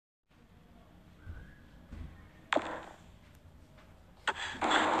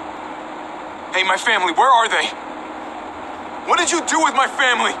Hey, my family, where are they? What did you do with my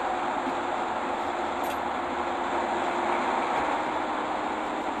family?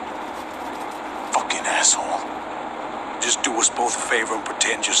 Fucking asshole. Just do us both a favor and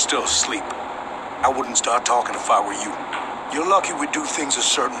pretend you're still asleep. I wouldn't start talking if I were you. You're lucky we do things a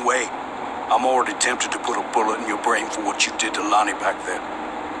certain way. I'm already tempted to put a bullet in your brain for what you did to Lonnie back there.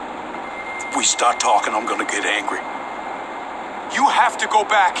 If we start talking, I'm gonna get angry. You have to go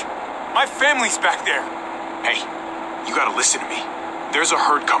back. My family's back there. Hey, you gotta listen to me. There's a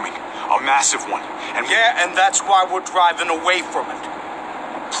herd coming, a massive one, and Yeah, and that's why we're driving away from it.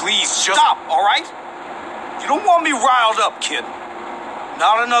 please just Stop, all right? You don't want me riled up, kid.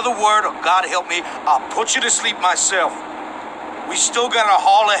 Not another word, or God help me, I'll put you to sleep myself. We still got a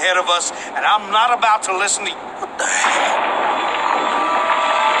haul ahead of us, and I'm not about to listen to you. What the hell?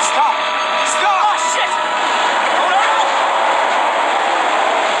 Stop! Stop! Oh, shit! No, no, no!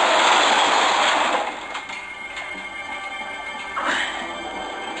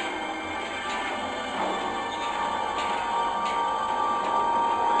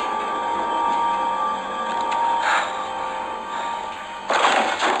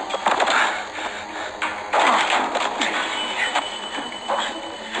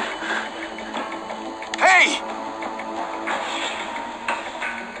 Hey!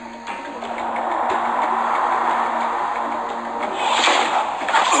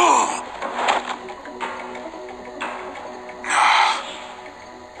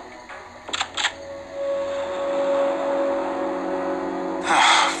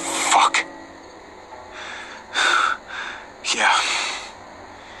 Fuck. Yeah.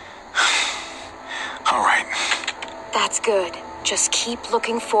 All right. That's good. Just keep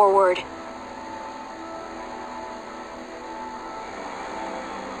looking forward.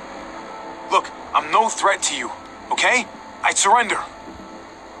 Look, I'm no threat to you, okay? I surrender.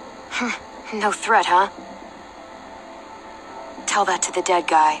 No threat, huh? Tell that to the dead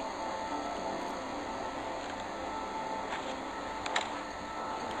guy.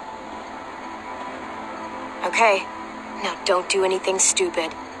 Okay, now don't do anything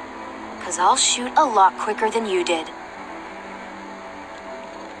stupid. 'Cause I'll shoot a lot quicker than you did.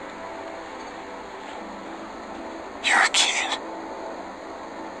 You're a kid.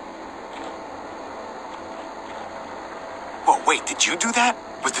 Whoa, wait, did you do that?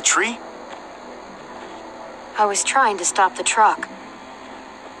 With the tree? I was trying to stop the truck.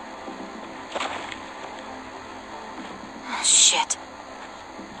 Shit.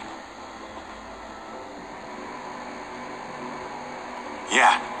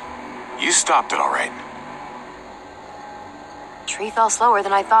 Yeah. You stopped it all right. Tree fell slower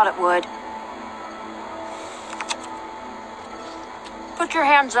than I thought it would. Put your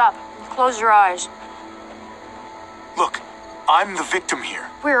hands up and close your eyes. Look, I'm the victim here.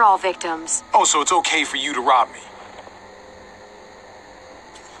 We're all victims. Oh, so it's okay for you to rob me.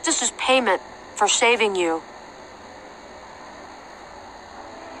 This is payment for saving you.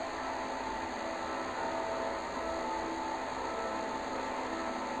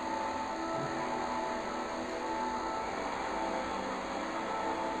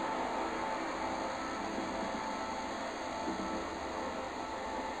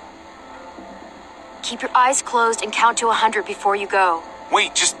 Keep your eyes closed and count to 100 before you go.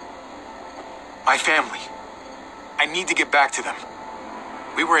 Wait, just... My family. I need to get back to them.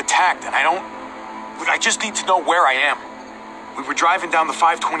 We were attacked, and I don't... Look, I just need to know where I am. We were driving down the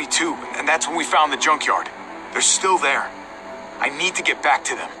 522, and that's when we found the junkyard. They're still there. I need to get back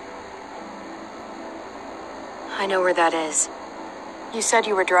to them. I know where that is. You said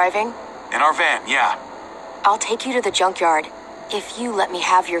you were driving? In our van, yeah. I'll take you to the junkyard, if you let me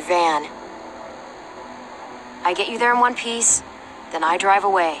have your van. I get you there in one piece, then I drive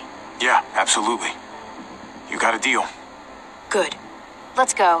away. Yeah, absolutely. You got a deal. Good.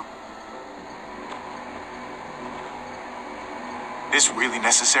 Let's go. This really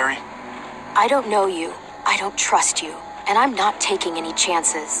necessary? I don't know you, I don't trust you, and I'm not taking any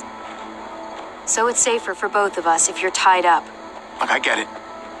chances. So it's safer for both of us if you're tied up. Look, I get it.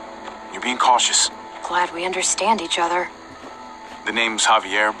 You're being cautious. Glad we understand each other. The name's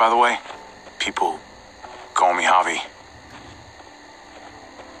Javier, by the way. People call me Javi.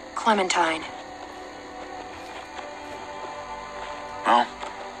 Clementine. Well,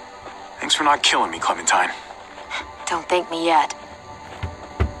 thanks for not killing me, Clementine. Don't thank me yet.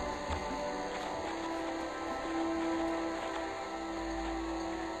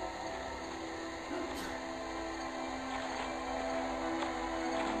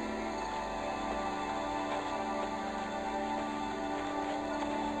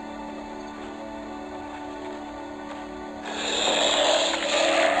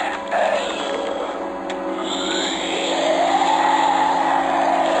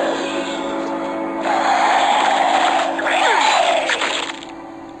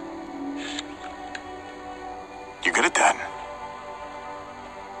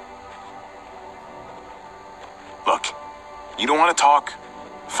 want to talk?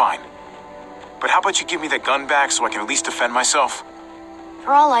 Fine. But how about you give me that gun back so I can at least defend myself?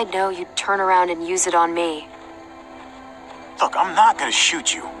 For all I know, you'd turn around and use it on me. Look, I'm not gonna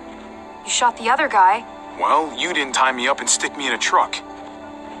shoot you. You shot the other guy. Well, you didn't tie me up and stick me in a truck.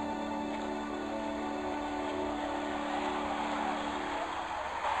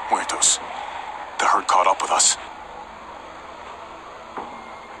 Muertos. The herd caught up with us.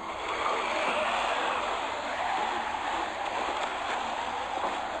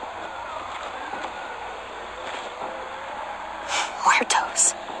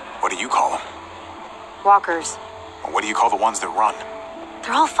 Muertos. What do you call them? Walkers. Or what do you call the ones that run?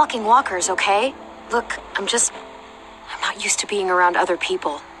 They're all fucking walkers, okay? Look, I'm not used to being around other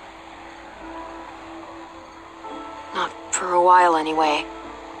people. Not for a while, anyway.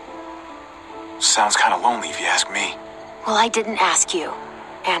 Sounds kind of lonely if you ask me. Well, I didn't ask you.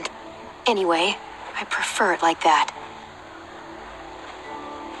 And, anyway, I prefer it like that.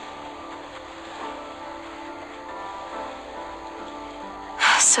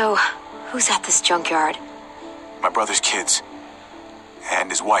 So, who's at this junkyard? My brother's kids. And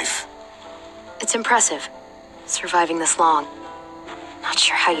his wife. It's impressive, surviving this long. Not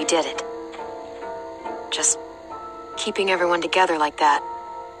sure how you did it. Just keeping everyone together like that.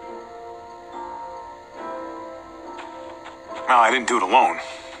 No, I didn't do it alone.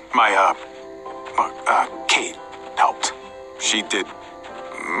 Kate helped. She did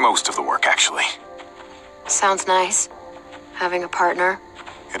most of the work, actually. Sounds nice, having a partner.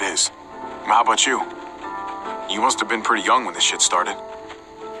 It is. How about you? You must have been pretty young when this shit started.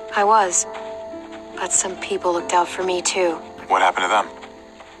 I was. But some people looked out for me, too. What happened to them?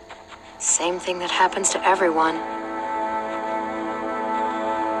 Same thing that happens to everyone.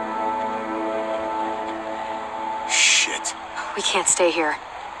 Shit. We can't stay here.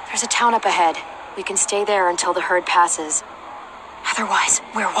 There's a town up ahead. We can stay there until the herd passes. Otherwise,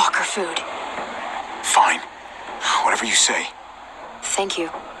 we're walker food. Fine. Whatever you say. Thank you.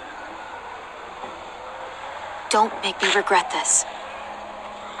 Don't make me regret this.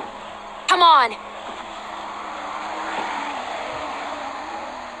 Come on!